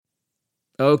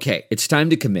Okay, it's time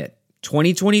to commit.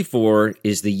 2024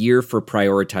 is the year for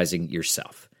prioritizing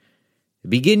yourself.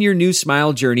 Begin your new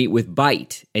smile journey with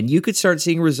Byte, and you could start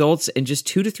seeing results in just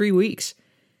 2 to 3 weeks.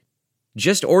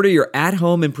 Just order your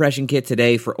at-home impression kit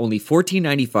today for only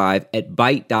 $14.95 at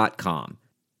Byte.com.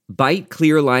 Byte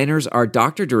clear liners are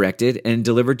doctor-directed and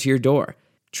delivered to your door.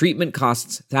 Treatment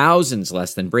costs thousands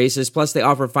less than braces, plus they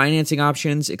offer financing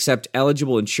options, accept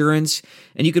eligible insurance,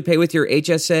 and you could pay with your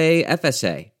HSA,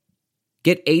 FSA.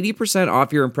 Get 80%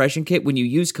 off your impression kit when you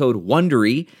use code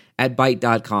WONDERY at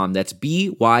Byte.com. That's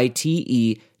BYTE.com.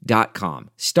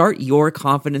 Start your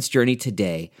confidence journey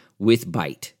today with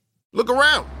Byte. Look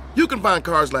around. You can find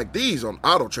cars like these on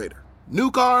AutoTrader. New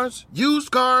cars,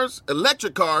 used cars,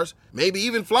 electric cars, maybe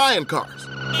even flying cars.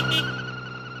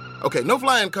 Okay, no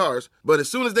flying cars, but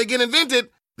as soon as they get invented,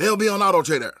 they'll be on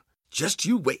AutoTrader. Just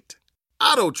you wait.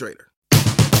 AutoTrader.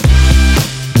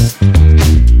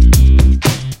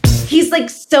 He's like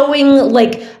sewing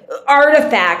like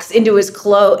artifacts into his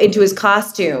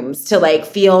costumes to like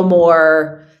feel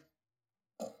more,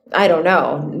 I don't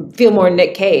know, feel more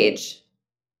Nick Cage.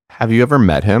 Have you ever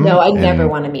met him? No, I never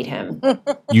want to meet him.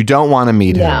 You don't want to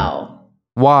meet him? No.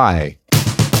 Why?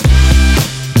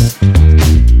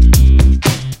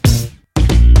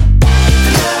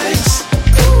 Fanatics.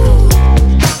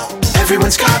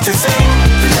 Everyone's got their thing.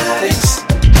 Fanatics.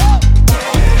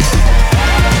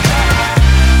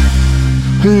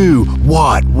 Who,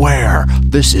 what, where?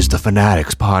 This is the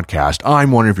Fanatics Podcast.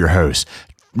 I'm one of your hosts,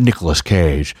 Nicolas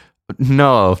Cage.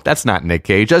 No, that's not Nick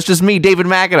Cage. That's just me, David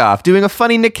Magadoff, doing a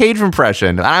funny Nick Cage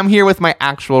impression. I'm here with my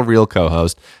actual real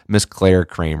co-host, Miss Claire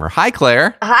Kramer. Hi,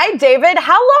 Claire. Hi, David.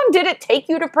 How long did it take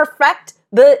you to perfect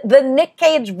the Nick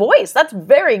Cage voice? That's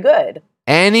very good.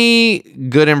 Any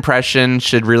good impression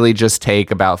should really just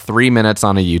take about 3 minutes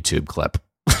on a YouTube clip.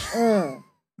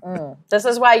 This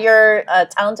is why you're a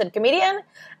talented comedian,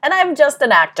 and I'm just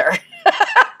an actor.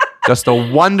 Just a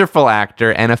wonderful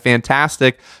actor and a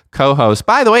fantastic co-host.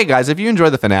 By the way, guys, if you enjoy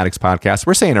the Fanatics Podcast,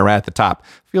 we're saying it right at the top.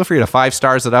 Feel free to 5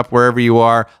 stars it up wherever you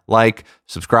are. Like,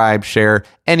 subscribe, share,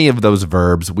 any of those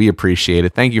verbs. We appreciate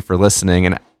it. Thank you for listening.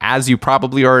 And as you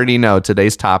probably already know,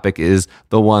 today's topic is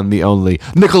the one, the only,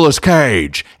 Nicolas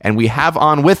Cage. And we have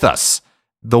on with us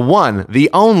the one, the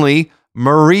only,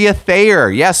 Maria Thayer.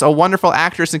 Yes, a wonderful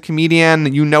actress and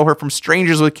comedian. You know her from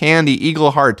Strangers with Candy,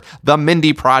 Eagle Heart, The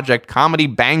Mindy Project, Comedy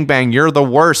Bang Bang, You're the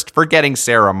Worst, Forgetting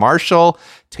Sarah Marshall,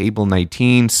 Table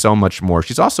 19, so much more.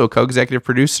 She's also a co-executive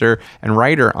producer and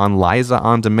writer on Liza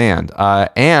on Demand.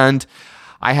 And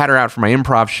I had her out for my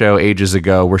improv show ages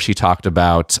ago where she talked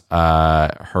about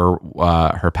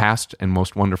her past and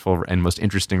most wonderful and most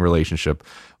interesting relationship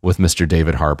with Mr.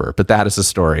 David Harbour. But that is a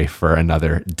story for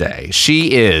another day.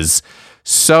 She is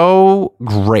so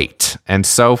great and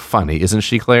so funny, isn't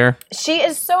she, Claire? She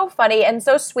is so funny and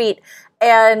so sweet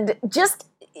and just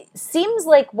seems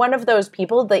like one of those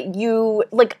people that you,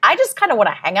 like, I just kind of want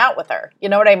to hang out with her. You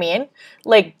know what I mean?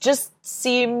 Like, just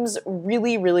seems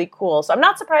really, really cool. So I'm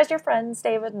not surprised you're friends,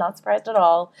 David. Not surprised at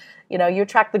all. You know, you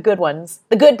attract the good ones,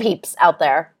 the good peeps out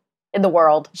there in the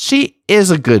world. She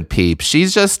is a good peep.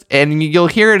 She's just, and you'll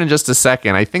hear it in just a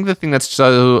second. I think the thing that's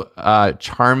so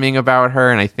charming about her,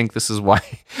 and I think this is why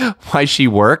she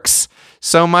works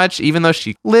so much, even though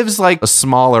she lives like a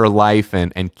smaller life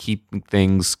and keeping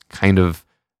things kind of,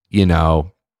 you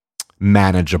know,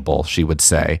 manageable, she would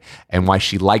say, and why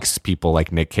she likes people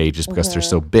like Nick Cage is because they're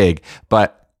so big.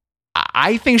 But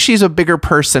I think she's a bigger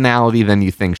personality than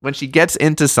you think. When she gets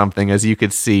into something, as you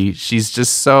could see, she's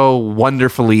just so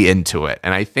wonderfully into it.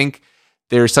 And I think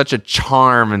there's such a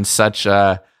charm and such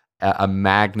a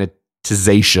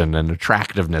magnetization and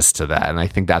attractiveness to that. And I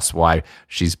think that's why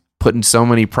she's put in so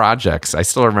many projects. I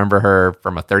still remember her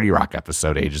from a 30 Rock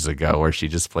episode ages ago where she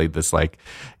just played this, like,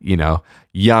 you know,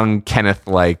 young Kenneth,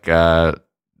 like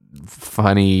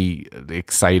funny,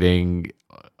 exciting,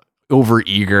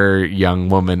 overeager young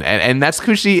woman. And that's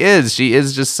who she is. She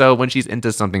is just so, when she's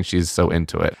into something, she's so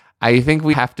into it. I think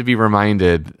we have to be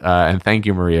reminded, and thank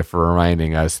you, Maria, for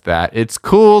reminding us that it's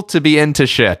cool to be into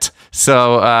shit.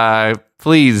 So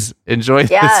please enjoy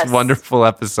this wonderful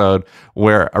episode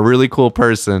where a really cool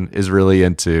person is really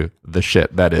into the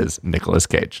shit that is Nicolas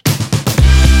Cage.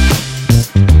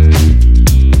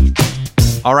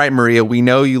 All right, Maria, we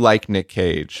know you like Nick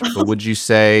Cage, but would you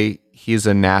say he's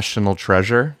a national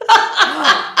treasure?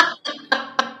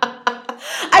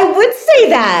 I would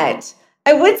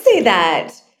say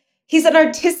that. He's an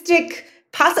artistic,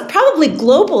 probably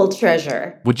global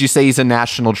treasure. Would you say he's a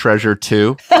national treasure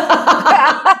too?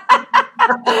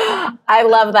 I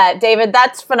love that, David.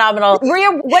 That's phenomenal.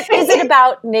 Maria, what is it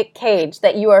about Nick Cage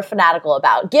that you are fanatical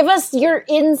about? Give us your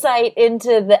insight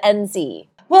into the NC.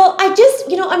 Well, I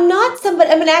just, I'm not somebody,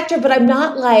 I'm an actor, but I'm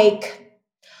not like,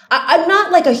 I'm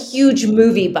not like a huge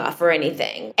movie buff or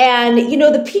anything. And,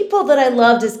 the people that I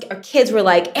loved as our kids were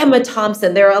like Emma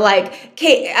Thompson. They were like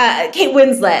Kate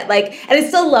Winslet, like, and I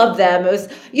still love them. It was,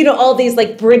 all these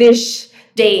like British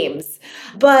dames.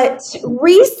 But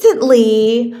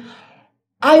recently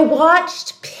I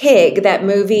watched Pig, that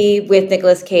movie with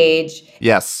Nicolas Cage.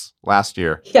 Yes, last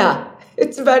year. Yeah.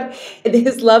 It's about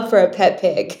his love for a pet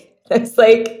pig. I was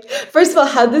like, first of all,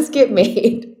 how'd this get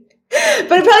made?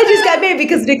 But it probably just got made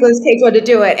because Nicolas Cage wanted to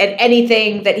do it, and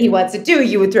anything that he wants to do,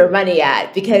 you would throw money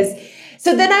at. Because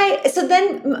so then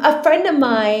a friend of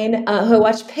mine who I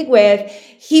watched Pig with,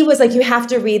 he was like, you have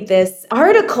to read this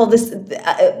article, this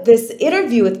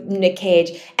interview with Nick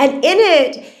Cage, and in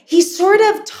it he sort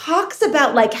of talks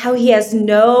about like how he has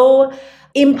no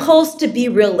impulse to be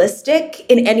realistic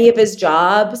in any of his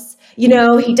jobs. He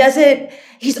doesn't.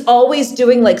 He's always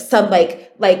doing like some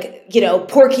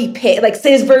Porky Pig, like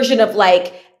his version of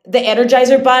like the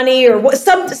Energizer Bunny or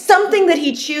something that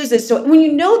he chooses. So when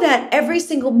you know that, every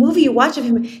single movie you watch of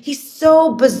him, he's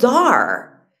so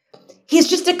bizarre. He's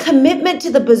just a commitment to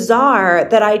the bizarre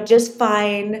that I just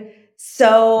find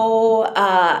so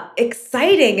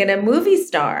exciting in a movie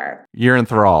star. You're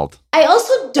enthralled. I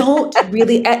also don't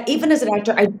really, even as an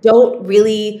actor, I don't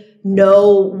really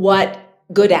know what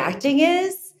good acting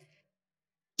is.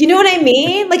 You know what I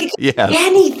mean? Like it could be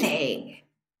anything.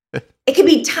 It could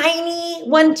be tiny,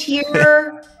 one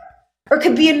tier, or it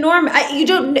could be enormous. You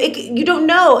don't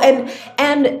know, and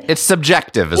it's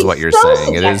subjective, is what you're so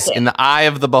saying. Subjective. It is in the eye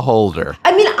of the beholder.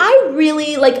 I mean, I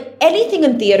really like anything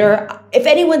in theater. If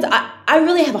anyone's, I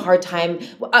really have a hard time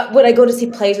when I go to see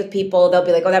plays with people. They'll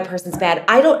be like, "Oh, that person's bad."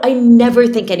 I never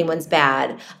think anyone's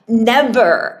bad.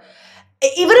 Never.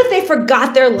 Even if they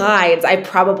forgot their lines, I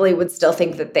probably would still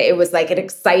think that it was like an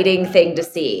exciting thing to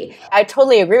see. I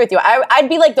totally agree with you. I'd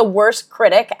be like the worst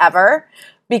critic ever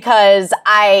because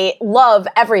I love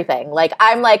everything. Like,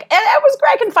 I'm like, it was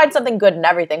great. I can find something good in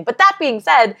everything. But that being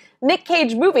said, Nick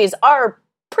Cage movies are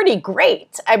pretty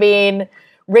great. I mean,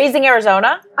 Raising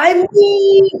Arizona. I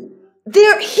mean,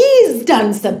 he's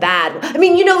done some bad. I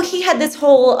mean, he had this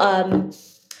whole,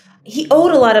 he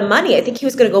owed a lot of money. I think he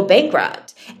was going to go bankrupt.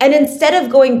 And instead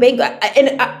of going bankrupt,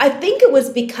 and I think it was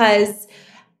because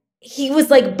he was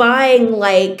like buying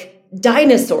like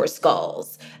dinosaur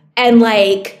skulls and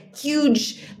like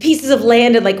huge pieces of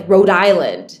land in like Rhode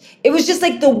Island. It was just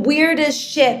like the weirdest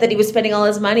shit that he was spending all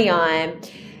his money on.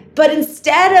 But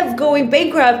instead of going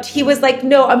bankrupt, he was like,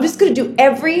 no, I'm just going to do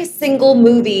every single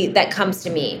movie that comes to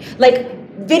me. Like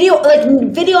video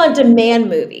on demand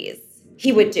movies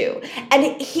he would do.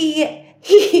 And he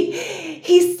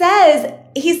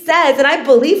says, and I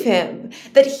believe him,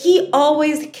 that he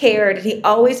always cared and he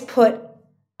always put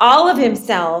all of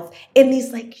himself in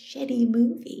these like shitty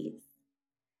movies.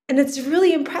 And it's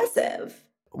really impressive.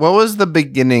 What was the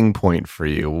beginning point for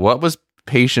you? What was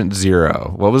Patient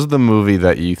Zero? What was the movie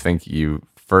that you think you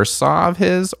first saw of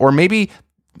his? Or maybe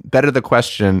better the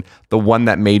question, the one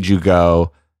that made you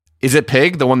go, is it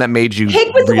Pig? The one that made you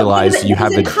realize you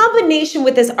have a combination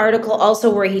with this article also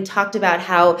where he talked about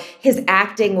how his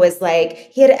acting was like,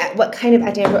 he had what kind of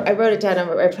acting? I wrote it down.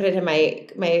 I put it in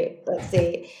my let's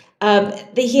see.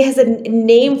 He has a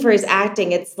name for his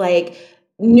acting. It's like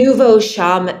nouveau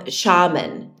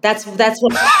shaman. That's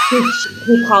what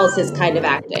he calls his kind of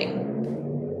acting.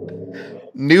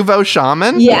 Nouveau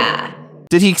shaman? Yeah.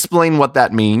 Did he explain what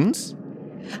that means?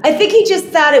 I think he just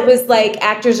thought it was like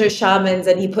actors are shamans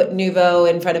and he put nouveau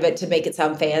in front of it to make it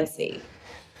sound fancy.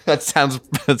 That sounds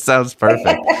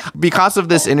perfect. Because of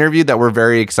this interview that we're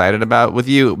very excited about with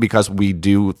you, because we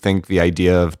do think the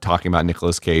idea of talking about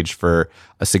Nicolas Cage for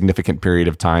a significant period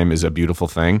of time is a beautiful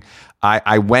thing.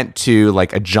 I went to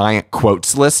like a giant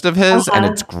quotes list of his, and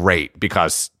it's great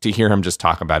because to hear him just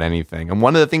talk about anything. And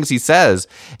one of the things he says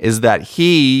is that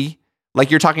he,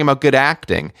 like you're talking about good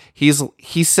acting, he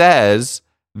says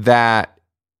that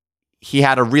he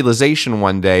had a realization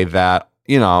one day that,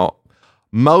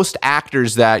 most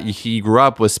actors that he grew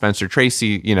up with, Spencer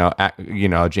Tracy,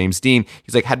 James Dean,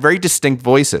 he's like had very distinct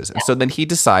voices. And so then he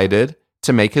decided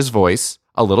to make his voice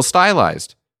a little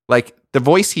stylized. Like the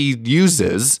voice he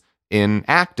uses in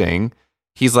acting,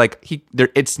 he's like,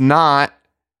 it's not,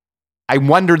 I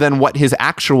wonder then what his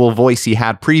actual voice he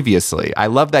had previously. I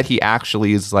love that he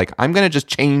actually is like, I'm going to just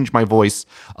change my voice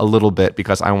a little bit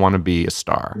because I want to be a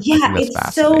star. Yeah,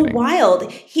 it's so wild.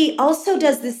 He also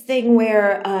does this thing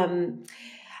where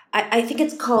I think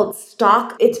it's called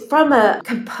Stock. It's from a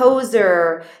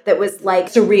composer that was like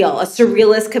a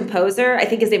surrealist composer. I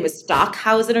think his name was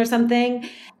Stockhausen or something.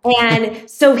 And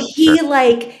so he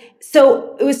like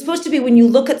so it was supposed to be when you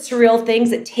look at surreal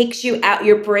things, it takes you out,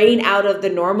 your brain out of the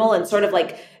normal and sort of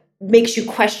like makes you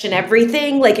question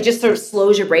everything. Like it just sort of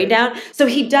slows your brain down. So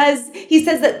he says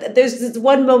that there's this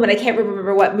one moment, I can't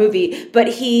remember what movie, but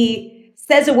he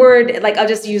says a word, like I'll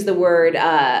just use the word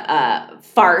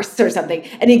farce or something.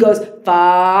 And he goes,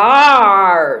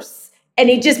 farce. And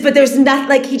but there's not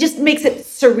like, he just makes it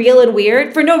surreal and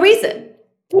weird for no reason.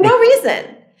 For no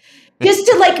reason. Just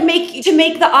to like make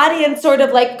the audience sort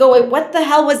of like go, what the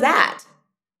hell was that?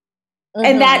 Mm-hmm.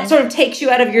 And that sort of takes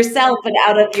you out of yourself and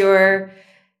out of your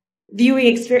viewing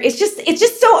experience. It's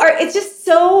just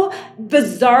so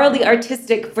bizarrely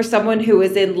artistic for someone who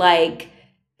is in like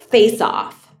Face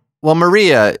Off. Well,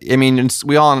 Maria, I mean,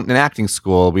 we all in acting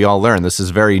school, we all learn this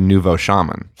is very nouveau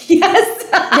shaman. Yes.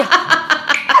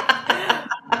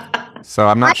 So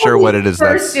I'm not sure what it is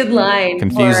that's in line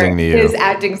confusing to you. His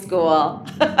acting school.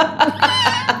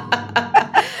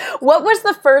 What was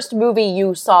the first movie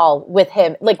you saw with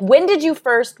him? Like, when did you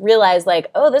first realize,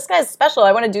 like, oh, this guy's special.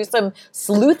 I want to do some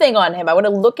sleuthing on him. I want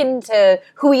to look into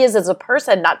who he is as a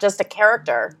person, not just a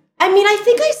character. I mean, I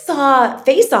think I saw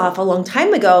Face Off a long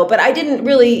time ago, but I didn't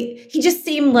really, he just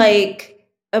seemed like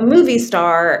a movie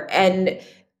star. And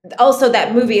also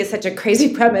that movie is such a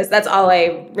crazy premise. That's all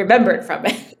I remembered from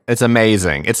it. It's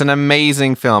amazing. It's an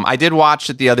amazing film. I did watch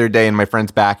it the other day in my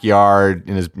friend's backyard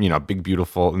in his, big,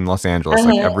 beautiful in Los Angeles.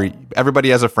 Uh-huh. Like everybody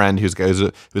has a friend who's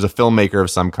a filmmaker of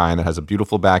some kind that has a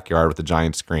beautiful backyard with a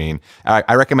giant screen.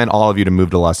 I recommend all of you to move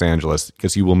to Los Angeles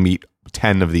because you will meet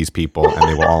 10 of these people and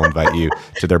they will all invite you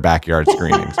to their backyard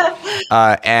screenings.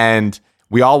 And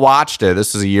we all watched it.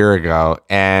 This was a year ago.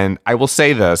 And I will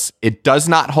say this, it does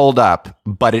not hold up,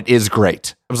 but it is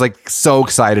great. I was like so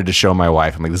excited to show my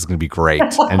wife. I'm like, this is going to be great.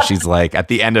 And she's like, at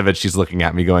the end of it, she's looking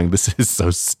at me going, this is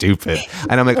so stupid.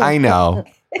 And I'm like, I know.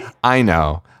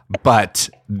 But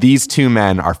these two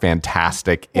men are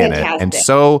fantastic in it. And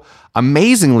so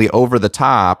amazingly over the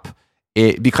top,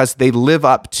 because they live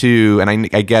up to, and I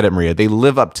get it, Maria, they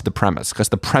live up to the premise because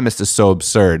the premise is so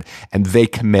absurd and they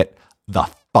commit the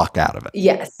fuck out of it.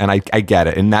 Yes. And I get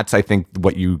it. And that's, I think,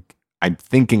 what I'm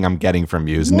thinking I'm getting from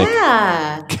you is Nick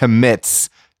commits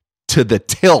to the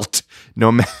tilt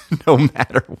no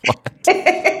matter what.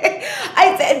 There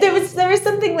was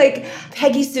something like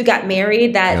Peggy Sue Got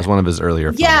Married that... It was one of his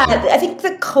earlier films. Yeah, I think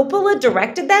the Coppola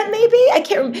directed that maybe? I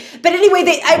can't remember. But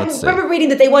anyway, I remember reading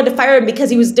that they wanted to fire him because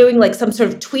he was doing like some sort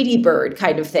of Tweety Bird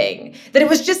kind of thing. That it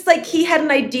was just like he had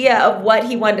an idea of what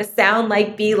he wanted to sound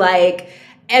like, be like,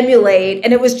 emulate,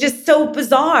 and it was just so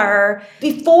bizarre.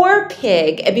 Before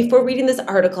Pig, and before reading this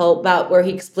article about where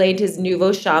he explained his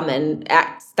nouveau shaman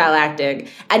style acting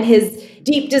and his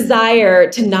deep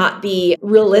desire to not be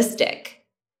realistic,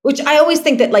 which I always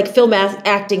think that like film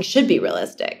acting should be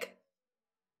realistic,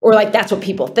 or like that's what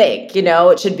people think,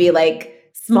 it should be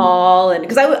like small. And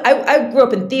because I grew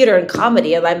up in theater and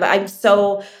comedy, and I'm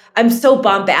so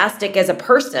bombastic as a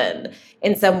person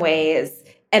in some ways.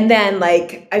 And then,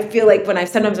 like, I feel like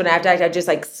sometimes when I have to act, I just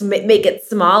like make it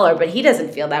smaller. But he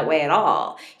doesn't feel that way at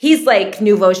all. He's like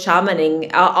nouveau shamaning.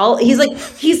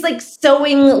 He's like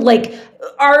sewing like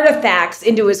artifacts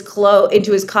into his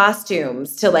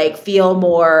costumes to like feel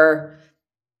more.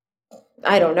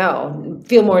 I don't know.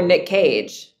 Feel more Nick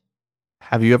Cage.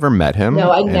 Have you ever met him?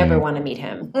 No, I never want to meet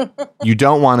him. You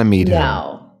don't want to meet him?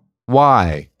 No.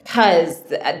 Why? Because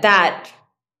that.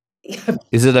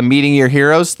 Is it a meeting your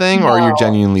heroes thing, or you're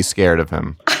genuinely scared of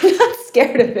him? I'm not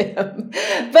scared of him,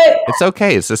 but it's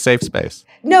okay. It's a safe space.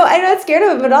 No, I'm not scared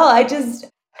of him at all.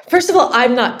 First of all,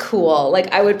 I'm not cool.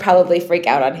 Like I would probably freak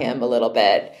out on him a little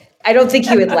bit. I don't think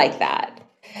he would like that.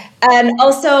 And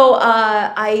also,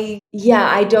 I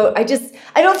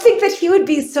don't think that he would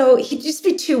be he'd just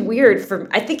be too weird for me.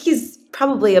 I think he's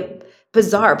probably a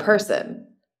bizarre person.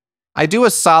 I do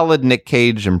a solid Nick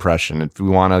Cage impression if we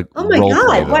want to. Oh my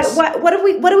God!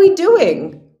 What are we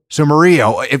doing? So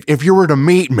Maria, if you were to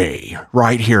meet me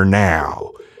right here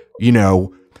now,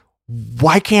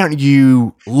 why can't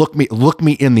you look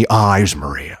me in the eyes,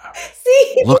 Maria?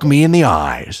 See? Look me in the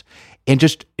eyes and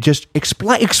just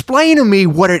explain to me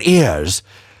what it is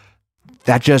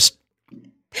that just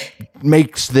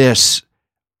makes this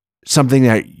something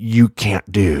that you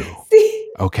can't do. See?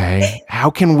 Okay, how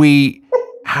can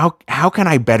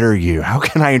I better you? How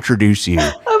can I introduce you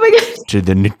to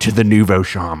the nouveau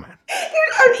shaman?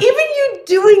 Even you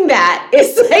doing that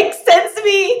is like sends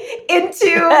me into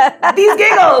these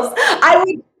giggles.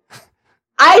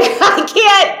 I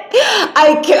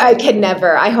can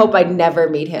never. I hope I never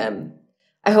meet him.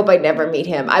 I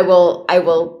will. I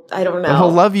don't know. But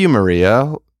he'll love you,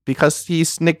 Maria, because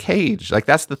he's Nick Cage. Like,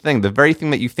 that's the thing. The very thing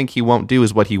that you think he won't do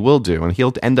is what he will do. And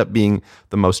he'll end up being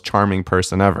the most charming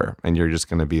person ever. And you're just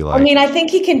going to be like... I mean, I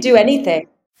think he can do anything.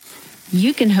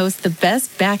 You can host the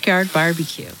best backyard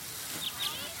barbecue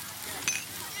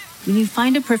when you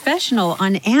find a professional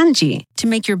on Angie to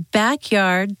make your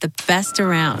backyard the best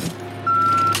around.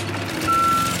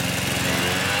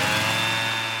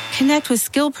 Connect with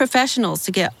skilled professionals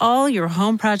to get all your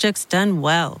home projects done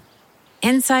well.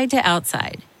 Inside to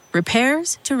outside,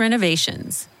 repairs to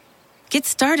renovations. Get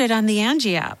started on the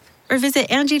Angie app or visit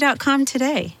Angie.com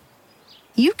today.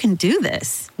 You can do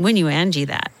this when you Angie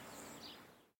that.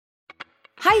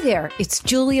 Hi there, it's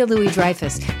Julia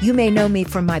Louis-Dreyfus. You may know me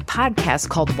from my podcast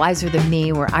called Wiser Than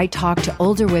Me, where I talk to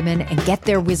older women and get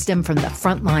their wisdom from the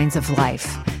front lines of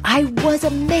life. I was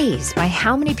amazed by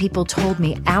how many people told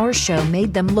me our show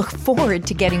made them look forward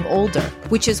to getting older,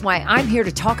 which is why I'm here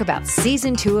to talk about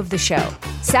season 2 of the show.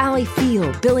 Sally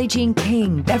Field, Billie Jean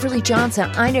King, Beverly Johnson,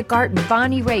 Ina Garten,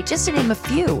 Bonnie Raitt, just to name a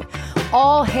few.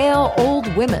 All hail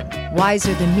old women.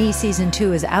 Wiser Than Me season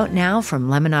 2 is out now from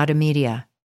Lemonada Media.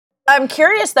 I'm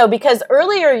curious, though, because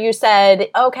earlier you said,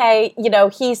 okay,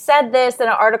 he said this in an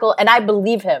article, and I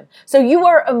believe him. So you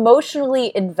are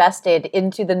emotionally invested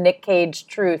into the Nick Cage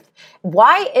truth.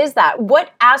 Why is that?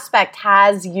 What aspect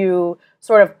has you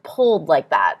sort of pulled like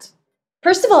that?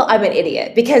 First of all, I'm an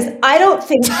idiot because I don't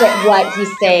think that what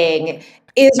he's saying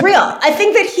is real. I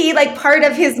think that he, part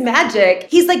of his magic,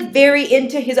 he's very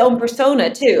into his own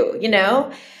persona too,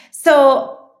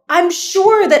 So I'm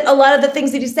sure that a lot of the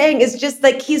things that he's saying is just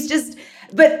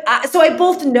so I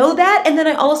both know that. And then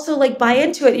I also buy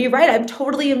into it. You're right. I'm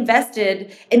totally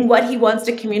invested in what he wants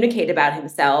to communicate about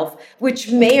himself,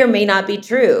 which may or may not be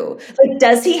true.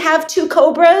 Does he have 2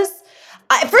 cobras?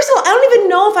 First of all, I don't even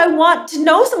know if I want to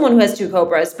know someone who has 2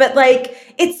 cobras, but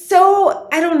it's so,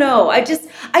 I don't know. I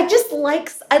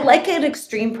like an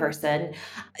extreme person.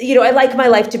 I like my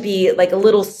life to be a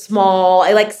little small.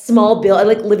 I like small I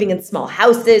like living in small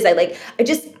houses.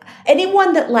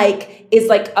 Anyone that is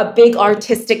a big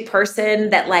artistic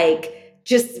person that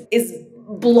just is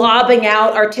blobbing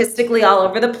out artistically all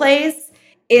over the place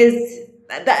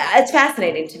it's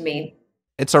fascinating to me.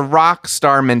 It's a rock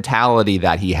star mentality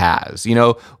that he has.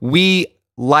 We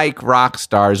like rock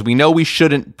stars. We know we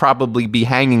shouldn't probably be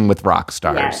hanging with rock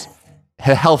stars,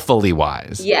 healthfully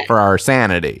wise, for our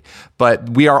sanity. But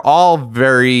we are all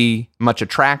very much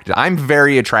attracted. I'm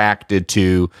very attracted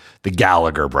to the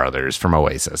Gallagher brothers from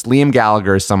Oasis. Liam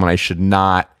Gallagher is someone I should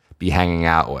not be hanging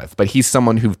out with, but he's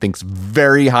someone who thinks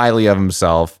very highly of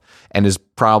himself and is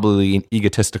probably an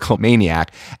egotistical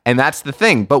maniac. And that's the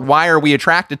thing. But why are we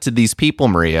attracted to these people,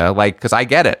 Maria? Because I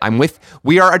get it.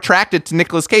 We are attracted to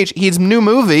Nicolas Cage. His new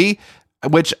movie,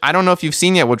 which I don't know if you've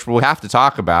seen yet, which we'll have to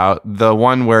talk about, the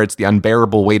one where it's The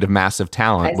Unbearable Weight of Massive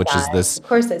Talent, which is this of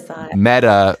course I saw it.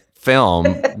 Meta film,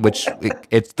 which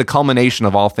it's the culmination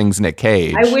of all things Nick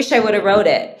Cage. I wish I would have wrote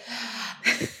it.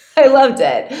 I loved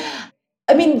it.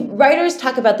 I mean, writers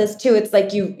talk about this too. It's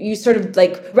you sort of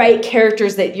write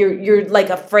characters that you're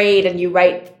afraid, and and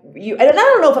I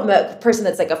don't know if I'm a person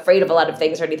that's afraid of a lot of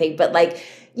things or anything, but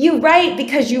you write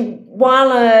because you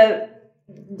want to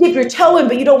dip your toe in,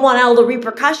 but you don't want all the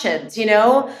repercussions, I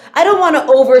don't want to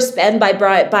overspend by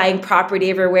buying property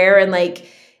everywhere and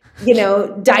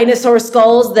dinosaur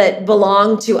skulls that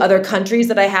belong to other countries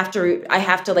that I have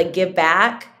to give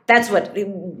back. That's what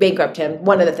bankrupted him.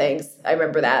 One of the things, I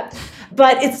remember that.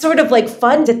 But it's sort of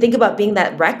fun to think about being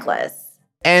that reckless.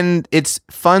 And it's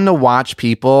fun to watch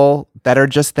people that are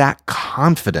just that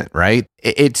confident, right?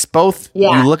 It's both,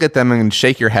 you look at them and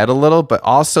shake your head a little, but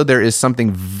also there is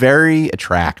something very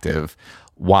attractive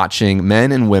watching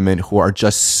men and women who are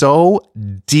just so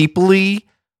deeply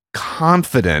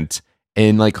confident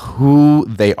in who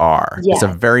they are. Yeah. It's a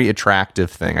very attractive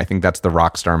thing. I think that's the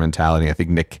rock star mentality. I think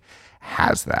Nick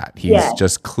has that. He's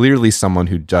just clearly someone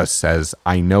who just says,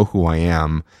 I know who I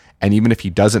am. And even if he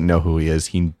doesn't know who he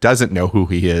doesn't know who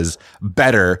he is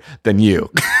better than you.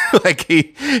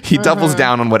 He doubles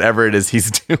down on whatever it is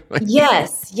he's doing.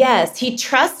 Yes. He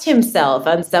trusts himself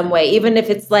in some way, even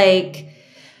if it's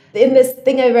in this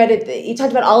thing I read, he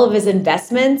talked about all of his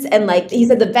investments, and he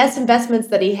said the best investments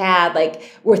that he had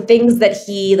were things that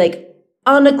he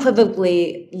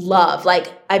unequivocally loved.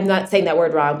 I'm not saying that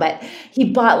word wrong, but he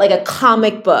bought a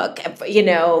comic book,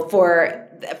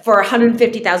 for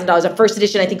 $150,000, a first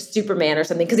edition, I think Superman or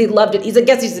something, because he loved it. I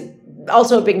guess he's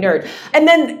also a big nerd. And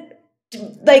then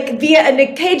via a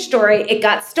Nick Cage story, it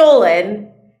got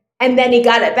stolen, and then he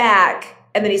got it back,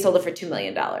 and then he sold it for $2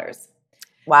 million.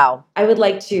 Wow. I would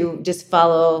like to just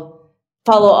follow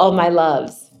all my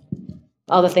loves,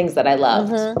 all the things that I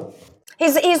loved. Mm-hmm.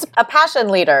 He's a passion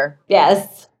leader.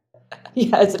 Yes.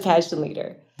 Yeah, it's a passion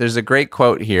leader. There's a great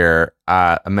quote here,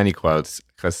 many quotes,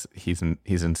 because he's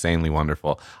insanely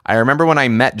wonderful. I remember when I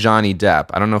met Johnny Depp.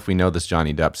 I don't know if we know this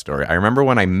Johnny Depp story. I remember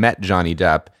when I met Johnny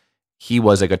Depp, he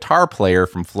was a guitar player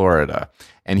from Florida,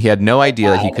 and he had no idea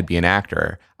that he could be an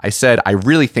actor. I said, I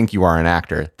really think you are an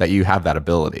actor, that you have that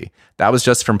ability. That was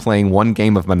just from playing one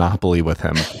game of Monopoly with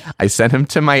him. I sent him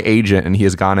to my agent, and he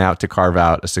has gone out to carve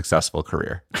out a successful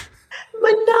career.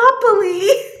 Monopoly.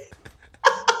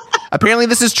 Apparently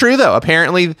this is true, though.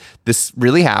 Apparently this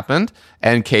really happened,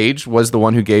 and Cage was the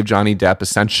one who gave Johnny Depp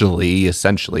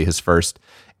essentially his first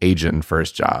agent,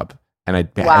 first job. And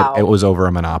it was over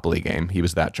a Monopoly game. He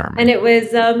was that charming. And it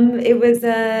was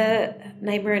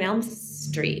Nightmare on Elm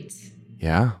Street.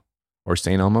 Yeah. Or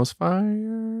St. Elmo's Fire.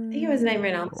 I think it was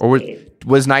Nightmare on Elm Street. Or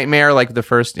was Nightmare like the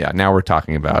first? Yeah, now we're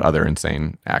talking about other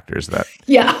insane actors that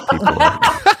people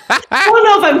I don't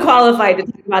know if I'm qualified to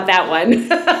talk about that one.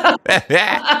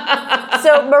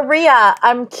 So, Maria,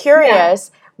 I'm curious.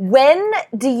 Yeah. When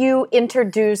do you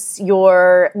introduce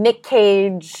your Nick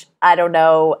Cage, I don't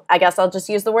know, I guess I'll just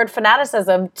use the word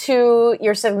fanaticism, to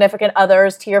your significant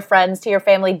others, to your friends, to your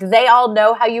family? Do they all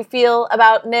know how you feel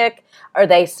about Nick? Are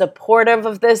they supportive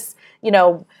of this,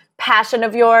 passion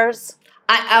of yours?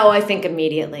 I think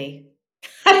immediately.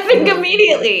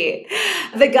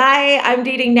 The guy I'm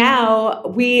dating now,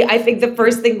 I think the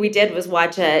first thing we did was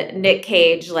watch a Nick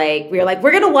Cage. We were like,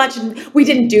 we're going to watch, we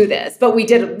didn't do this, but we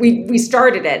did, we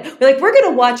started it. We're like, we're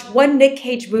going to watch one Nick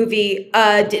Cage movie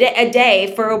a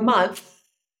day for a month.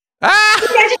 Would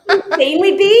that just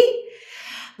insanely be?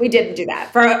 We didn't do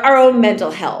that for our own mental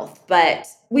health, but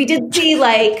we did see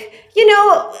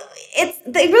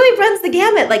it really runs the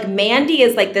gamut. Like Mandy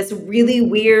is like this really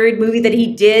weird movie that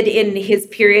he did in his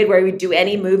period where he would do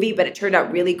any movie, but it turned out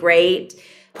really great.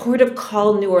 Port of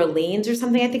Call New Orleans or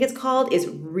something I think it's called is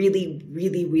really,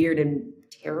 really weird and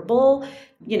terrible.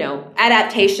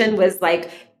 Adaptation was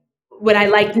like when I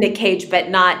liked Nick Cage,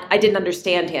 but I didn't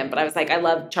understand him, but I was like, I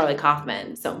love Charlie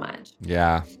Kaufman so much.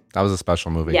 Yeah, that was a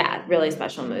special movie. Yeah, really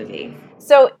special movie.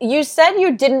 So you said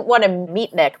you didn't want to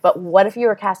meet Nick, but what if you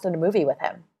were cast in a movie with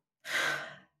him?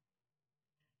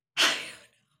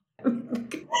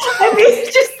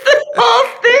 It's just the whole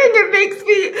thing. It makes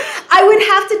me. I would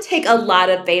have to take a lot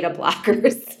of beta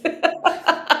blockers.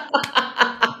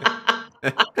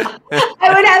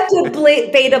 I would have to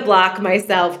beta block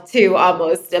myself to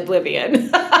almost oblivion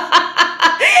because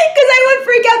I would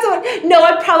freak out so much. No,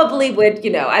 I probably would.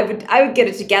 I would get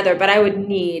it together, but I would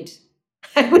need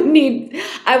some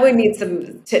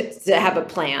to have a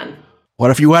plan. What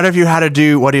if we had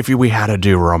to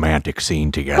do a romantic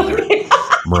scene together,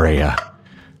 Maria?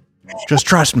 Just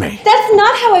trust me. That's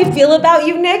not how I feel about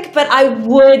you, Nick, but I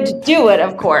would do it,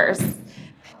 of course.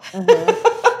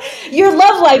 Mm-hmm. Your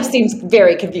love life seems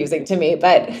very confusing to me,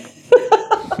 but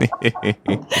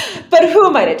but who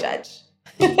am I to judge?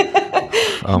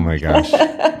 Oh my gosh.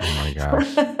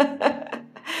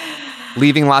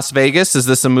 Leaving Las Vegas, is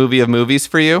this a movie of movies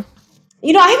for you?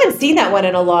 I haven't seen that one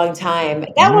in a long time.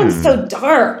 That one's so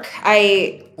dark.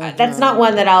 That's not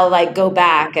one that I'll go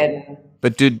back and.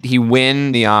 But did he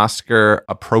win the Oscar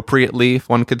appropriately, if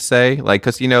one could say?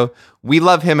 Because, we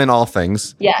love him in all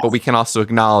things, yes. But we can also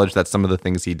acknowledge that some of the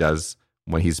things he does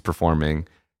when he's performing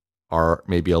are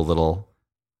maybe a little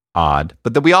odd.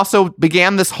 But that we also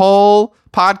began this whole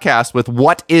podcast with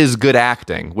what is good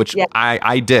acting, which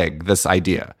I dig this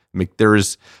idea.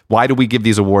 Why do we give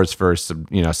these awards for,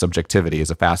 subjectivity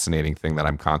is a fascinating thing that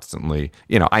I'm constantly,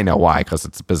 I know why, because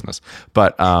it's a business,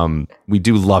 but we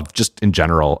do love just in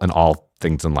general and all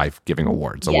things in life giving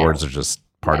awards. Yes. Awards are just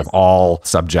part of all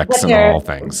subjects and all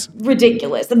things.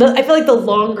 Ridiculous. I feel like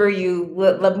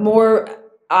the more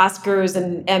Oscars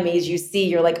and Emmys you see,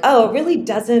 you're like, oh, it really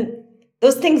doesn't,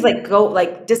 those things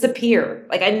disappear.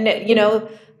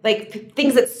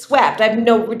 Things that swept. I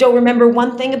don't remember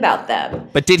one thing about them.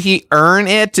 But did he earn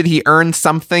it? Did he earn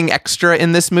something extra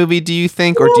in this movie, do you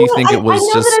think? Or do you think it was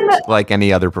just like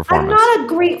any other performance? I'm not a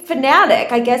great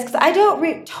fanatic, I guess, because I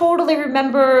don't totally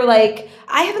remember,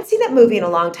 I haven't seen that movie in a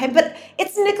long time, but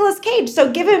it's Nicolas Cage,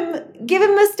 so give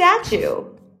him a statue.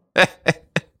 They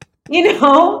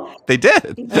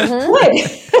did. Mm-hmm.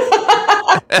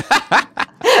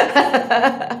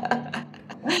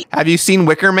 Have you seen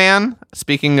Wicker Man?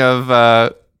 Speaking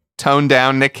of toned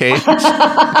down Nick Cage.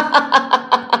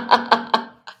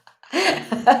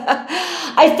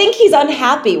 I think he's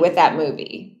unhappy with that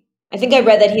movie. I think I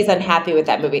read that he's unhappy with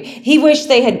that movie. He wished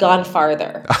they had gone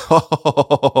farther.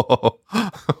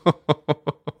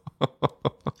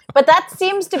 But that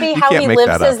seems to be how can't he make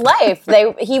lives that his up. life.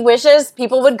 He wishes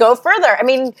people would go further. I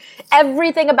mean,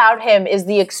 everything about him is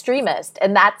the extremist,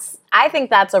 and I think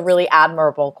that's a really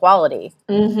admirable quality.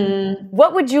 Mm-hmm.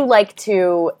 What would you like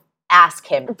to ask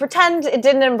him? Pretend it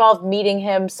didn't involve meeting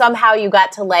him. Somehow you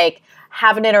got to like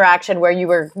have an interaction where you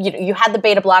were, you had the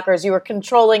beta blockers, you were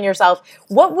controlling yourself.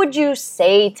 What would you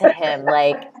say to him?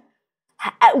 Like,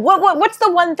 what's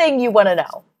the one thing you want to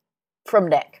know from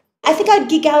Nick? I think I'd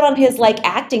geek out on his like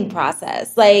acting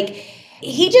process. Like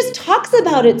he just talks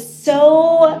about it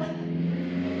so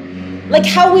like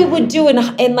how we would do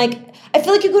in like I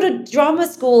feel like you go to drama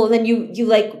school and then you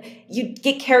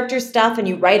get character stuff and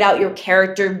you write out your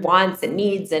character wants and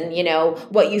needs and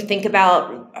what you think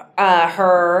about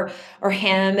her or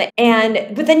him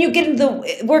but then you get into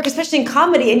the work, especially in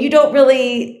comedy, and you don't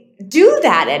really do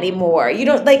that anymore. You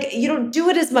don't do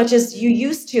it as much as you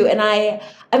used to. And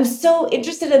I'm so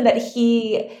interested in that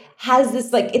he has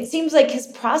this, like, it seems like his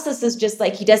process is just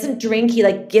like, he doesn't drink. He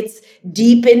like gets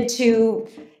deep into,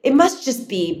 it must just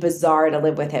be bizarre to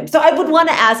live with him. So I would want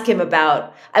to ask him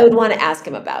about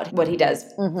what he does.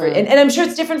 And I'm sure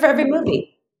it's different for every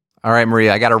movie. All right,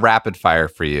 Maria, I got a rapid fire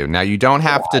for you. Now, you don't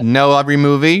have to know every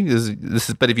movie,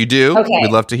 but if you do,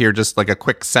 we'd love to hear just like a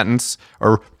quick sentence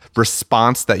or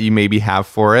response that you maybe have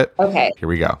for it. Okay. Here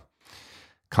we go.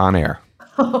 Con Air.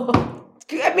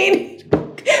 I mean,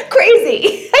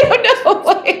 crazy. I don't know.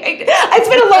 I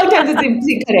spent a long time since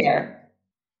seeing Con Air.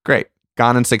 Great.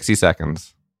 Gone in 60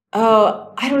 Seconds.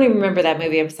 Oh, I don't even remember that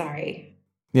movie. I'm sorry.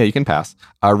 Yeah, you can pass.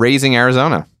 Raising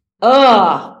Arizona.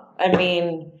 Oh, I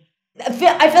mean, I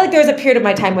feel like there was a period of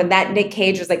my time when that Nick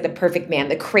Cage was like the perfect man,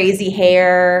 the crazy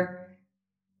hair.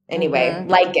 Anyway,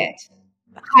 like it.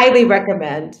 Highly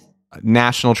recommend.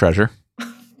 National Treasure.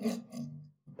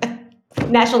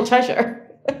 National Treasure.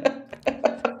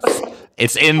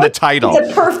 It's in the title.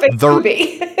 It's a perfect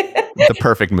movie. The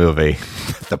perfect movie.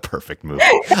 The perfect movie.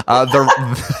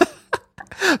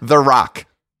 The Rock.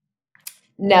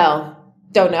 No,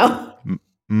 don't know.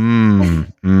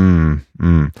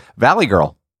 Valley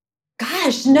Girl.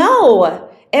 Gosh, no.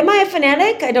 Am I a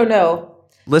fanatic? I don't know.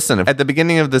 Listen, at the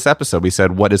beginning of this episode, we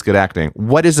said, what is good acting?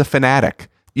 What is a fanatic?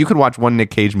 You could watch one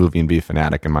Nick Cage movie and be a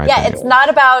fanatic, in my opinion. Yeah, it's not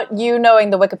about you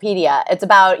knowing the Wikipedia. It's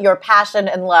about your passion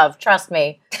and love. Trust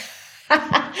me.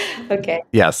 Okay.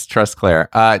 Yes, trust Claire.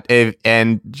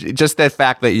 And just the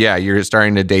fact that, you're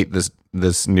starting to date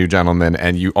this new gentleman,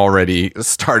 and you already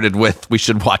started with, we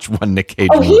should watch one Nick Cage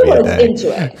movie. Oh, he was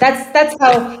into it.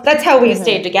 That's how we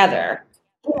stayed together.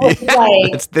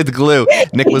 It's the glue.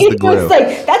 Nick was the glue. It was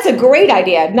like, that's a great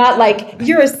idea. Not like,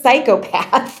 you're a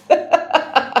psychopath.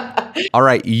 All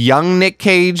right, young Nick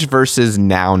Cage versus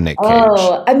now Nick Cage.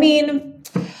 Oh, I mean,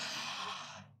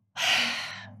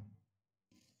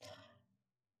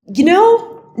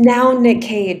 now Nick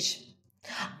Cage.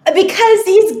 Because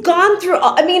he's gone through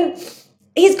all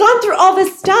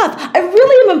this stuff. I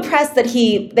really am impressed that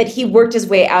he worked his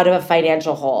way out of a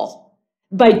financial hole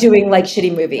by doing like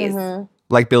shitty movies. Mm-hmm.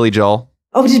 Like Billy Joel.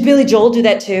 Oh, did Billy Joel do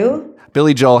that too?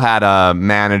 Billy Joel had a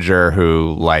manager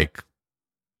who like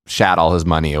shat all his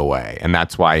money away, and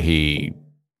that's why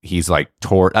he's like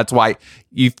that's why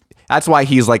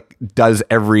he's like does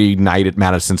every night at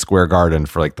Madison Square Garden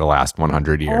for like the last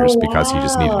 100 years because he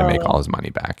just needed to make all his money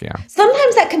back. Yeah.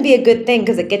 Sometimes that can be a good thing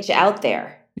because it gets you out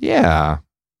there. Yeah.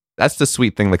 That's the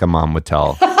sweet thing like a mom would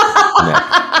tell Nick.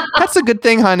 That's a good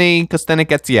thing, honey, because then it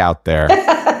gets you out there.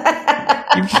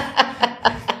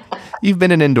 You've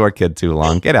been an indoor kid too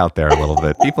long. Get out there a little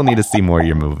bit. People need to see more of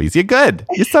your movies. You're good.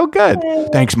 You're so good.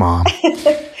 Thanks, Mom.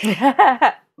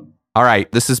 All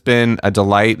right. This has been a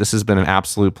delight. This has been an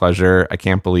absolute pleasure. I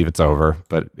can't believe it's over,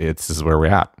 but this is where we're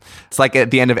at. It's like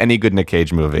at the end of any good Nick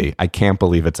Cage movie. I can't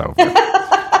believe it's over.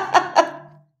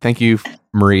 Thank you,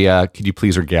 Maria. Could you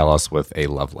please regale us with a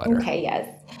love letter? Okay, yes.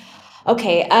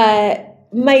 Okay,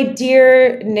 my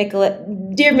dear Nicolas,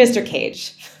 dear Mr.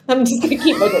 Cage. I'm just going to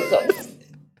keep my distance.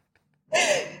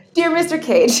 Dear Mr.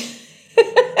 Cage,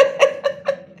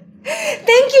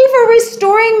 thank you for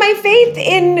restoring my faith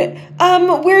in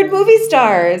weird movie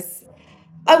stars.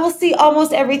 I will see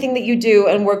almost everything that you do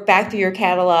and work back through your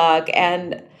catalog,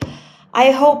 and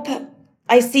I hope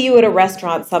I see you at a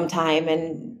restaurant sometime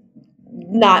and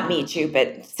not meet you,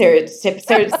 but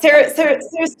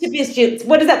serendipitous.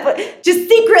 What is that? Just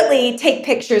secretly take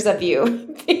pictures of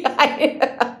you.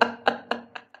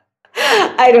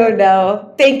 I don't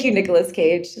know. Thank you, Nicolas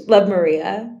Cage. Love,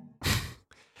 Maria.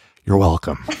 You're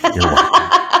welcome. You're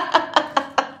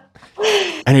welcome.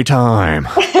 Anytime.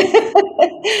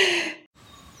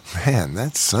 Man,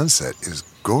 that sunset is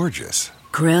gorgeous.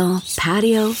 Grill,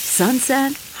 patio,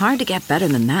 sunset. Hard to get better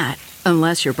than that.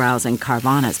 Unless you're browsing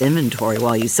Carvana's inventory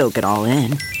while you soak it all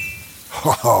in.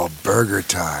 Oh, burger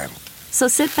time. So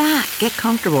sit back, get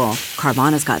comfortable.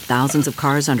 Carvana's got thousands of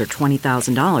cars under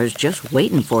 $20,000 just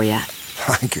waiting for you.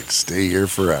 I could stay here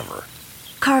forever.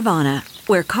 Carvana,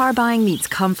 where car buying meets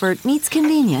comfort, meets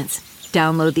convenience.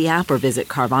 Download the app or visit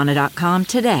Carvana.com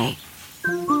today.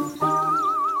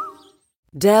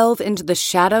 Delve into the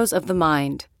shadows of the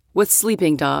mind with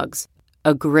Sleeping Dogs,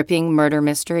 a gripping murder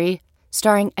mystery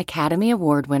starring Academy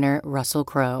Award winner Russell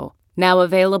Crowe. Now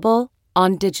available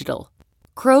on digital.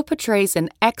 Crowe portrays an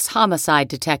ex-homicide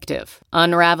detective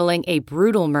unraveling a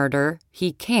brutal murder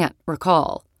he can't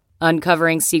recall.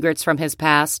 Uncovering secrets from his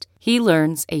past, he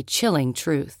learns a chilling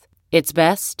truth. It's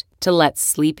best to let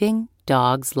sleeping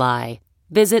dogs lie.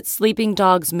 Visit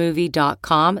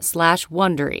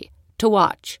sleepingdogsmovie.com/Wondery to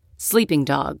watch Sleeping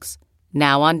Dogs,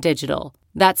 now on digital.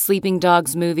 That's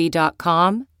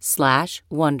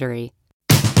sleepingdogsmovie.com/Wondery.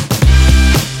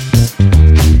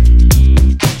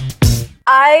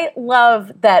 I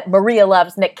love that Maria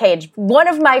loves Nick Cage. One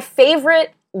of my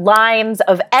favorite lines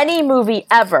of any movie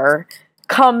ever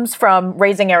comes from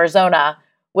Raising Arizona,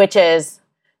 which is,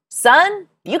 "Son,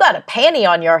 you got a panty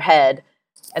on your head."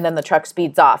 And then the truck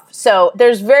speeds off. So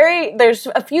there's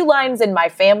a few lines in my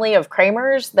family of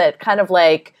Kramers that kind of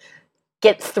like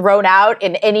get thrown out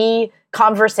in any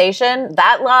conversation.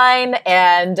 That line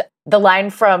and the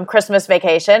line from Christmas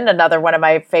Vacation, another one of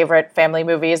my favorite family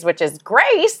movies, which is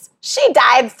Grace, she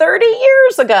died 30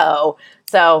 years ago.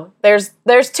 So there's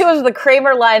two of the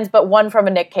Kramer lines, but one from a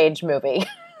Nick Cage movie.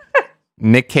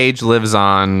 Nick Cage lives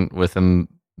on within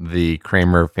the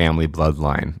Kramer family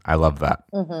bloodline. I love that.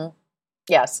 Mm-hmm.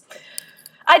 Yes.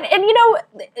 And you know,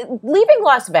 Leaving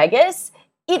Las Vegas,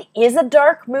 it is a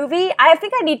dark movie. I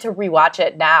think I need to rewatch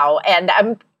it now. And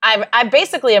I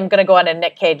basically am going to go on a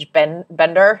Nick Cage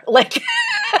bender, like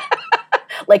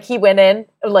he went on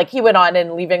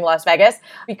in Leaving Las Vegas,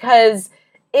 because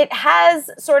it has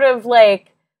sort of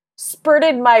like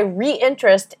spurred my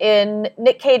re-interest in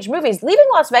Nick Cage movies. Leaving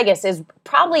Las Vegas is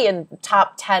probably in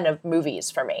top 10 of movies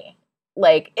for me.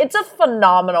 Like, it's a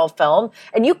phenomenal film.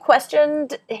 And you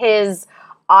questioned his,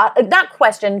 not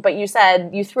questioned, but you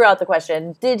threw out the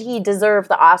question, did he deserve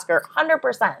the Oscar?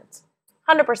 100%.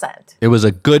 100%. It was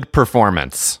a good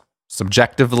performance.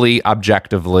 Subjectively,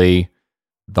 objectively,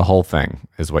 the whole thing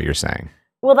is what you're saying.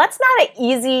 Well, that's not an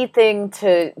easy thing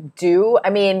to do. I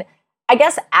mean, I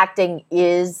guess acting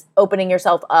is opening your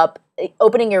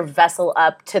vessel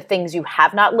up to things you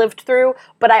have not lived through.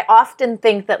 But I often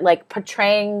think that like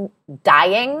portraying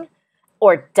dying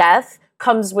or death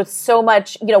comes with so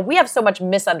much, we have so much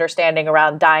misunderstanding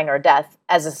around dying or death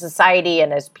as a society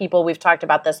and as people. We've talked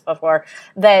about this before,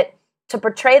 that to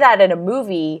portray that in a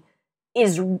movie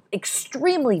is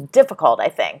extremely difficult, I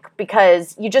think,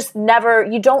 because you don't know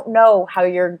you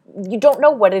don't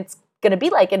know what it's going to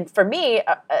be like. And for me,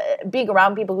 being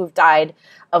around people who've died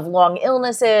of long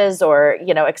illnesses or,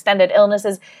 extended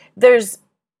illnesses, there's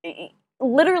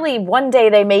literally one day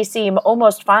they may seem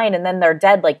almost fine and then they're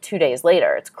dead like 2 days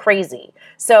later. It's crazy.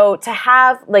 So to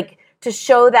have to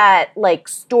show that like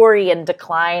story and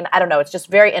decline, I don't know, it's just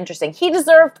very interesting. He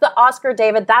deserved the Oscar,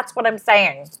 David. That's what I'm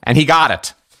saying. And he got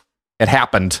it. It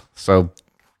happened. So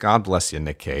God bless you,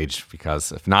 Nick Cage,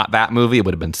 because if not that movie, it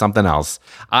would have been something else.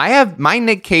 My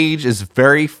Nick Cage is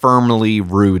very firmly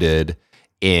rooted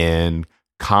in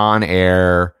Con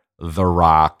Air, The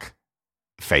Rock,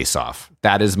 Face Off.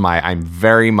 That is when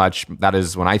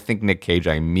I think Nick Cage,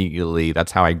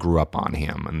 that's how I grew up on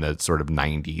him, and the sort of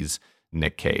 90s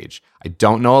Nick Cage. I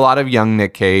don't know a lot of young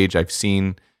Nick Cage. I've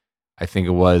seen, I think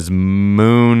it was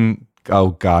Moon.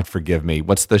 Oh God, forgive me.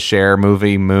 What's the Cher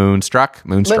movie? Moonstruck.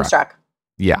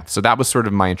 Yeah, so that was sort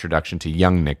of my introduction to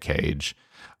young Nick Cage.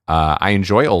 I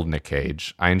enjoy old Nick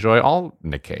Cage. I enjoy all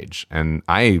Nick Cage. And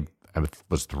I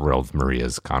was thrilled with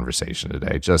Maria's conversation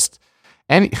today.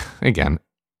 Again,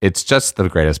 it's just the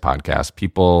greatest podcast.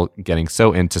 People getting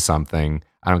so into something,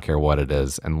 I don't care what it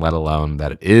is, and let alone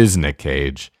that it is Nick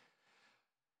Cage.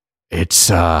 It's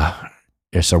a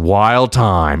wild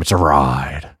time. It's a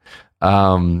ride.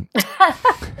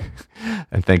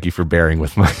 And thank you for bearing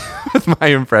with my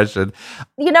impression.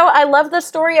 I love the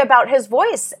story about his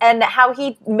voice and how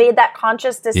he made that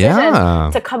conscious decision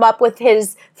to come up with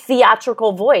his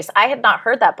theatrical voice. I had not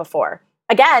heard that before.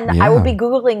 Again, I will be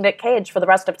Googling Nick Cage for the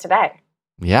rest of today.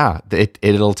 Yeah,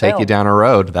 it'll take you down a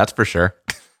road, that's for sure.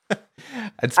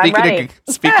 And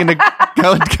speaking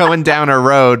of going down a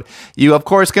road, you of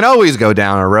course can always go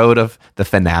down a road of the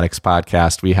Fanatics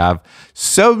podcast. We have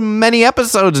so many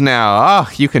episodes now. Oh,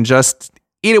 you can just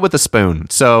eat it with a spoon.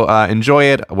 So enjoy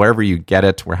it wherever you get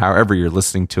it, however you're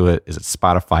listening to it. Is it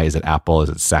Spotify? Is it Apple? Is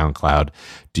it SoundCloud?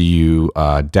 Do you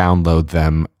download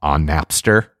them on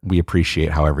Napster? We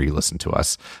appreciate however you listen to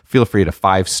us. Feel free to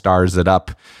 5 stars it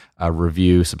up,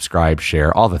 review, subscribe,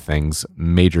 share, all the things.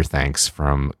 Major thanks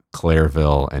from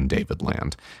Clareville and David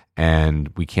Land. And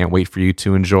we can't wait for you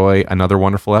to enjoy another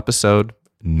wonderful episode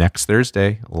next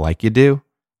Thursday, like you do.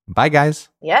 Bye, guys.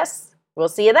 Yes. We'll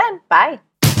see you then. Bye.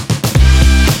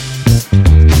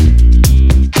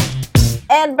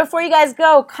 And before you guys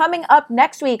go, coming up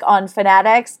next week on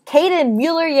Fanatics, Kaden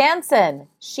Mueller-Jansen.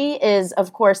 She is,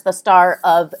 of course, the star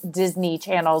of Disney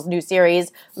Channel's new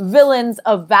series, Villains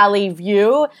of Valley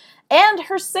View. And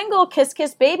her single, Kiss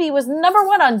Kiss Baby, was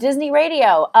 #1 on Disney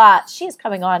Radio. She's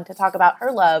coming on to talk about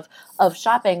her love of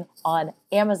shopping on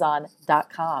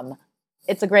Amazon.com.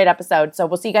 It's a great episode, so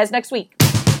we'll see you guys next week.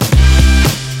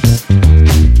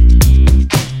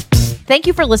 Thank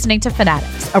you for listening to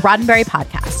Fanatics, a Roddenberry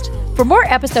podcast. For more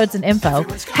episodes and info,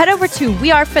 head over to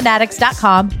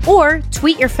wearefanatics.com or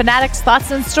tweet your Fanatics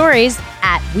thoughts and stories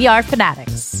at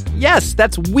wearefanatics. Yes,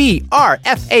 that's We Are,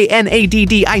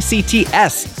 FANADDICTS.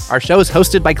 Our show is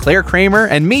hosted by Claire Kramer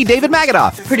and me, David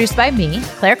Magadoff. Produced by me,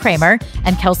 Claire Kramer,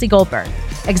 and Kelsey Goldberg.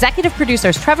 Executive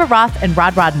producers Trevor Roth and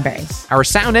Rod Roddenberry. Our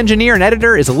sound engineer and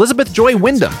editor is Elizabeth Joy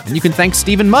Wyndham, and you can thank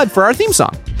Stephen Mudd for our theme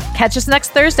song. Catch us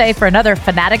next Thursday for another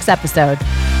Fanatics episode.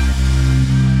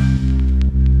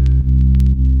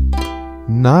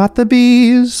 Not the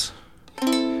bees.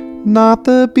 Not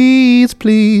the bees,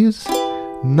 please.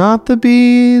 Not the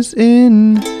bees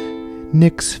in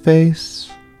Nick's face.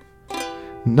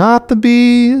 Not the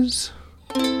bees.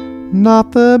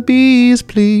 Not the bees,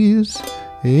 please.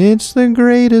 It's the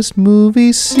greatest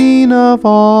movie scene of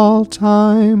all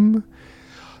time.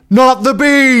 Not the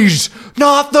bees!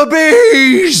 Not the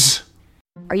bees!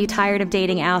 Are you tired of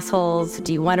dating assholes?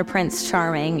 Do you want a Prince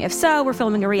Charming? If so, we're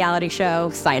filming a reality show.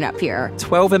 Sign up here.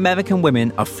 12 American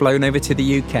women are flown over to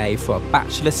the UK for a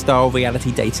Bachelor-style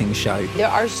reality dating show. There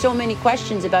are so many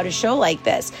questions about a show like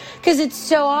this, because it's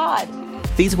so odd.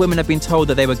 These women have been told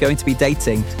that they were going to be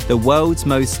dating the world's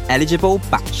most eligible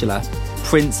bachelor,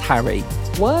 Prince Harry.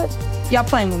 What? Y'all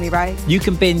playing with me, right? You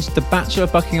can binge The Bachelor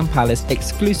of Buckingham Palace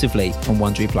exclusively on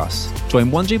Wondery Plus.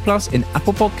 Join Wondery Plus in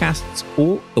Apple Podcasts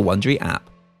or the Wondery app.